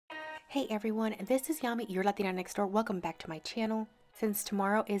Hey everyone, this is Yami, your Latina next door. Welcome back to my channel. Since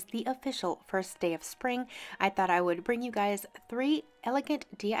tomorrow is the official first day of spring, I thought I would bring you guys 3 elegant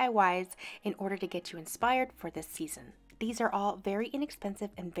DIYs in order to get you inspired for this season. These are all very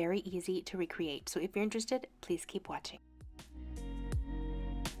inexpensive and very easy to recreate, so if you're interested, please keep watching.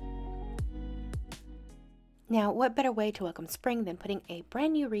 Now, what better way to welcome spring than putting a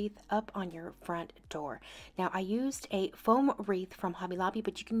brand new wreath up on your front door? Now, I used a foam wreath from Hobby Lobby,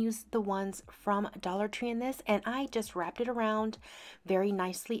 but you can use the ones from Dollar Tree in this, and I just wrapped it around very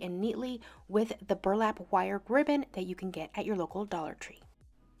nicely and neatly with the burlap wire ribbon that you can get at your local Dollar Tree.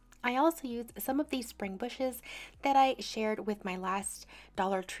 I also used some of these spring bushes that I shared with my last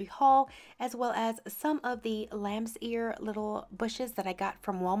Dollar Tree haul, as well as some of the lamb's ear little bushes that I got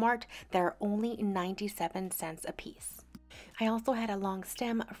from Walmart that are only 97 cents a piece. I also had a long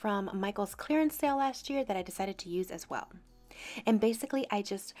stem from Michael's clearance sale last year that I decided to use as well. And basically I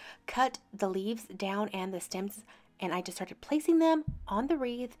just cut the leaves down and the stems, and I just started placing them on the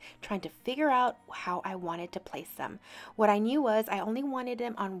wreath, trying to figure out how I wanted to place them. What I knew was I only wanted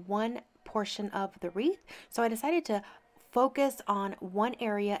them on one portion of the wreath, so I decided to focus on one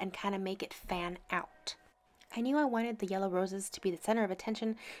area and kind of make it fan out. I knew I wanted the yellow roses to be the center of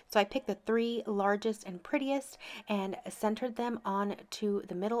attention, so I picked the 3 largest and prettiest and centered them onto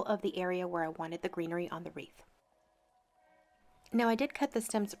the middle of the area where I wanted the greenery on the wreath. Now I did cut the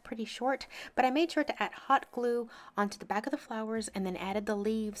stems pretty short, but I made sure to add hot glue onto the back of the flowers and then added the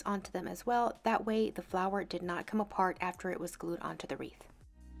leaves onto them as well. That way the flower did not come apart after it was glued onto the wreath.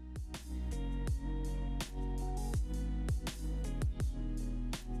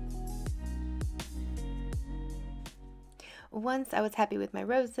 Once I was happy with my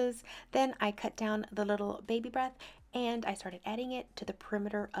roses, then I cut down the little baby breath and I started adding it to the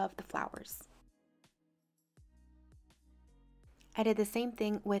perimeter of the flowers. I did the same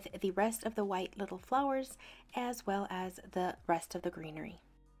thing with the rest of the white little flowers as well as the rest of the greenery.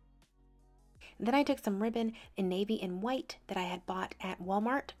 Then I took some ribbon in navy and white that I had bought at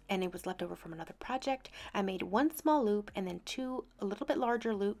Walmart, and it was left over from another project. I made 1 small loop and then 2 a little bit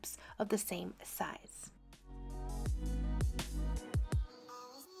larger loops of the same size.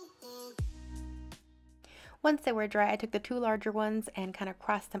 Once they were dry, I took the 2 larger ones and kind of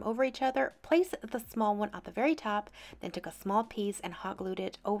crossed them over each other, placed the small one at the very top, then took a small piece and hot glued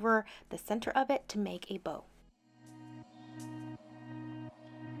it over the center of it to make a bow.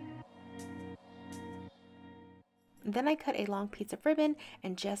 Then I cut a long piece of ribbon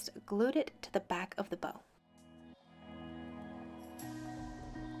and just glued it to the back of the bow.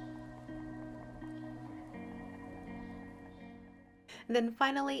 Then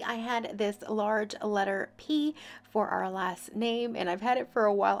finally I had this large letter P for our last name, and I've had it for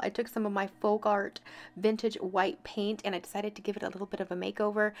a while. I took some of my folk art vintage white paint and I decided to give it a little bit of a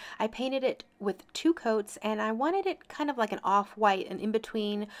makeover. I painted it with 2 coats and I wanted it kind of like an off-white and in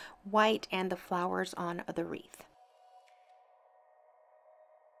between white and the flowers on the wreath.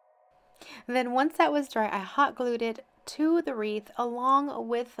 Then once that was dry, I hot glued it to the wreath along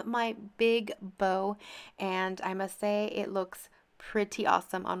with my big bow, and I must say it looks pretty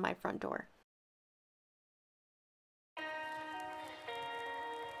awesome on my front door.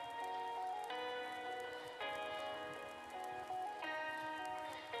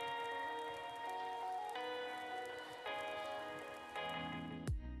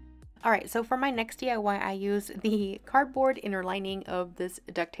 Alright, so for my next DIY, I used the cardboard inner lining of this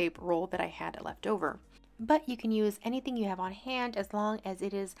duct tape roll that I had left over. But you can use anything you have on hand as long as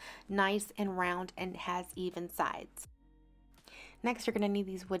it is nice and round and has even sides. Next, you're going to need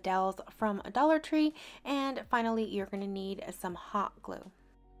these wood dowels from Dollar Tree, and finally you're going to need some hot glue.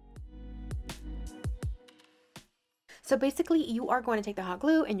 So basically you are going to take the hot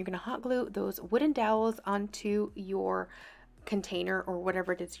glue and you're going to hot glue those wooden dowels onto your container or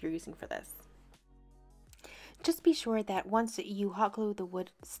whatever it is you're using for this. Just be sure that once you hot glue the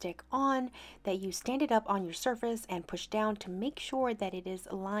wood stick on, that you stand it up on your surface and push down to make sure that it is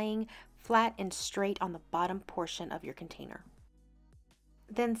lying flat and straight on the bottom portion of your container.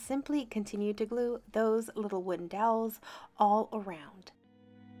 Then simply continue to glue those little wooden dowels all around.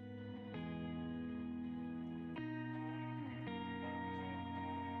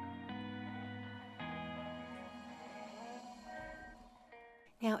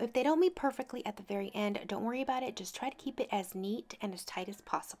 Now, if they don't meet perfectly at the very end, don't worry about it. Just try to keep it as neat and as tight as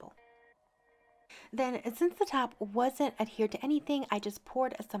possible. Then, since the top wasn't adhered to anything, I just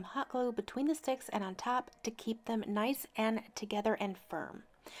poured some hot glue between the sticks and on top to keep them nice and together and firm.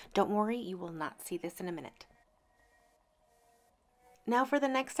 Don't worry, you will not see this in a minute. Now for the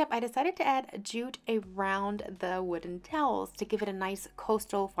next step, I decided to add jute around the wooden towels to give it a nice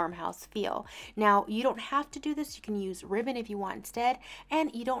coastal farmhouse feel. Now you don't have to do this, you can use ribbon if you want instead,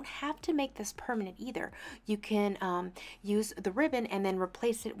 and you don't have to make this permanent either. You can use the ribbon and then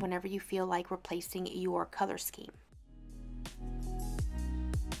replace it whenever you feel like replacing your color scheme.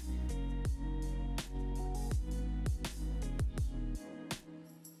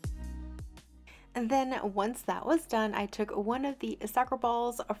 And then once that was done, I took one of the soccer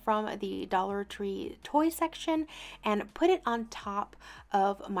balls from the Dollar Tree toy section and put it on top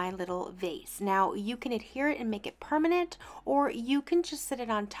of my little vase. Now you can adhere it and make it permanent, or you can just sit it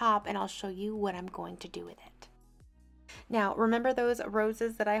on top and I'll show you what I'm going to do with it. Now, remember those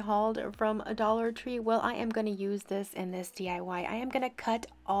roses that I hauled from a Dollar Tree? Well, I am going to use this in this DIY. I am going to cut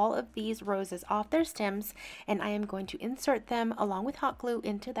all of these roses off their stems and I am going to insert them along with hot glue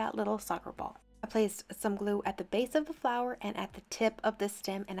into that little soccer ball. I placed some glue at the base of the flower and at the tip of the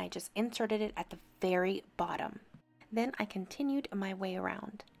stem, and I just inserted it at the very bottom. Then I continued my way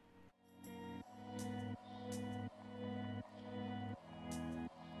around.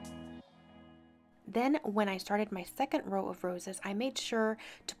 Then when I started my second row of roses, I made sure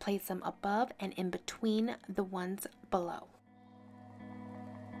to place them above and in between the ones below.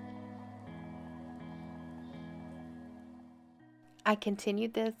 I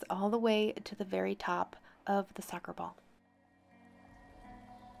continued this all the way to the very top of the soccer ball.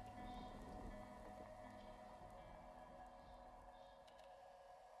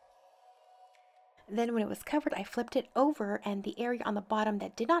 Then when it was covered, I flipped it over, and the area on the bottom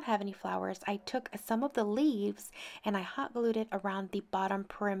that did not have any flowers, I took some of the leaves and I hot glued it around the bottom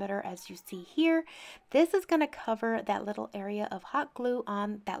perimeter as you see here. This is going to cover that little area of hot glue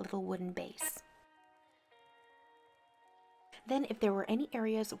on that little wooden base. Then if there were any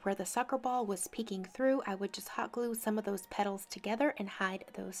areas where the soccer ball was peeking through, I would just hot glue some of those petals together and hide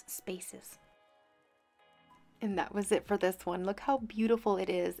those spaces. And that was it for this one. Look how beautiful it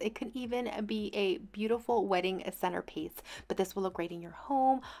is. It could even be a beautiful wedding centerpiece, but this will look great in your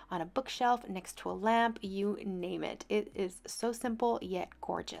home, on a bookshelf, next to a lamp, you name it. It is so simple yet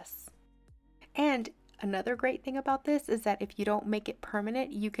gorgeous. And another great thing about this is that if you don't make it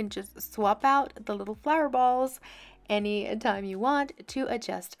permanent, you can just swap out the little flower balls anytime you want to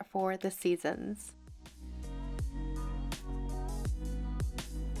adjust for the seasons.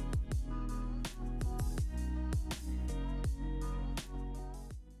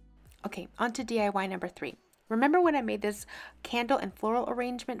 Okay, on to DIY number 3. Remember when I made this candle and floral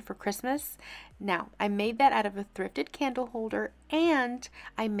arrangement for Christmas? Now, I made that out of a thrifted candle holder, and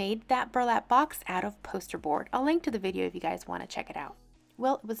I made that burlap box out of poster board. I'll link to the video if you guys want to check it out.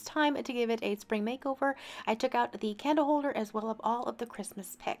 Well, it was time to give it a spring makeover. I took out the candle holder as well as all of the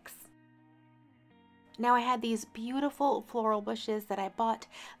Christmas picks. Now I had these beautiful floral bushes that I bought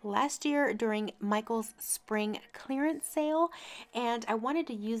last year during Michael's spring clearance sale, and I wanted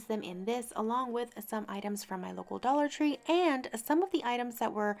to use them in this along with some items from my local Dollar Tree and some of the items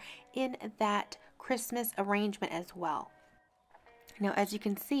that were in that Christmas arrangement as well. Now, as you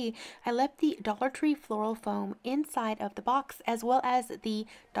can see, I left the Dollar Tree floral foam inside of the box as well as the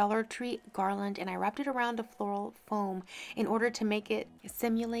Dollar Tree garland, and I wrapped it around the floral foam in order to make it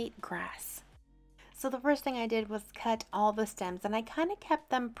simulate grass. So the first thing I did was cut all the stems, and I kind of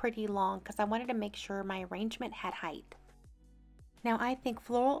kept them pretty long because I wanted to make sure my arrangement had height. Now I think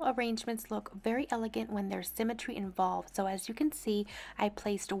floral arrangements look very elegant when there's symmetry involved. So as you can see, I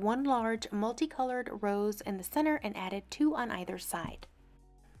placed one large multicolored rose in the center and added 2 on either side.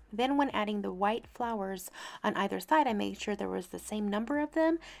 Then when adding the white flowers on either side, I made sure there was the same number of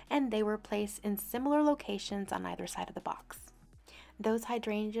them and they were placed in similar locations on either side of the box. Those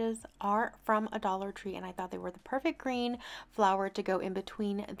hydrangeas are from a Dollar Tree, and I thought they were the perfect green flower to go in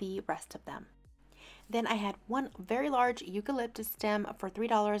between the rest of them. Then I had one very large eucalyptus stem for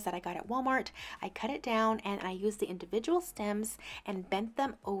 $3 that I got at Walmart. I cut it down and I used the individual stems and bent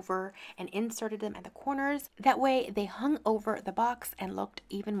them over and inserted them at the corners. That way they hung over the box and looked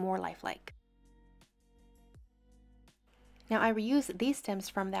even more lifelike. Now I reused these stems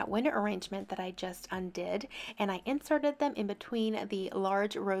from that winter arrangement that I just undid, and I inserted them in between the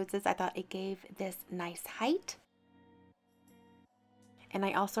large roses. I thought it gave this nice height. And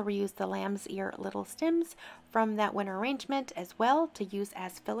I also reused the lamb's ear little stems from that winter arrangement as well to use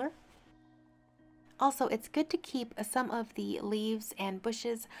as filler. Also, it's good to keep some of the leaves and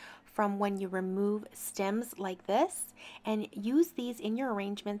bushes from when you remove stems like this and use these in your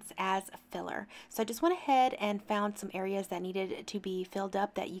arrangements as filler. So I just went ahead and found some areas that needed to be filled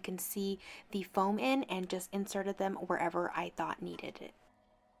up that you can see the foam in and just inserted them wherever I thought needed it.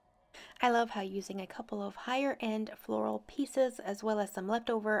 I love how using a couple of higher end floral pieces as well as some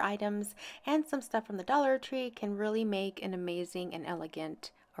leftover items and some stuff from the Dollar Tree can really make an amazing and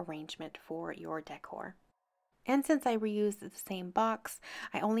elegant arrangement for your decor. And since I reused the same box,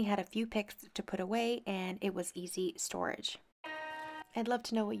 I only had a few picks to put away and it was easy storage. I'd love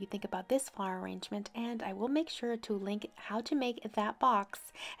to know what you think about this flower arrangement, and I will make sure to link how to make that box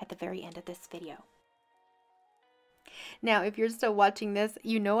at the very end of this video. Now, if you're still watching this,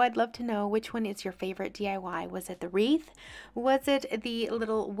 you know I'd love to know which one is your favorite DIY. Was it the wreath? Was it the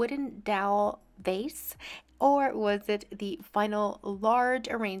little wooden dowel vase? Or was it the final large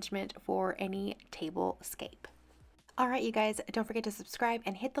arrangement for any tablescape? Alright, you guys, don't forget to subscribe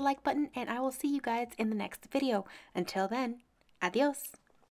and hit the like button, and I will see you guys in the next video. Until then, adios!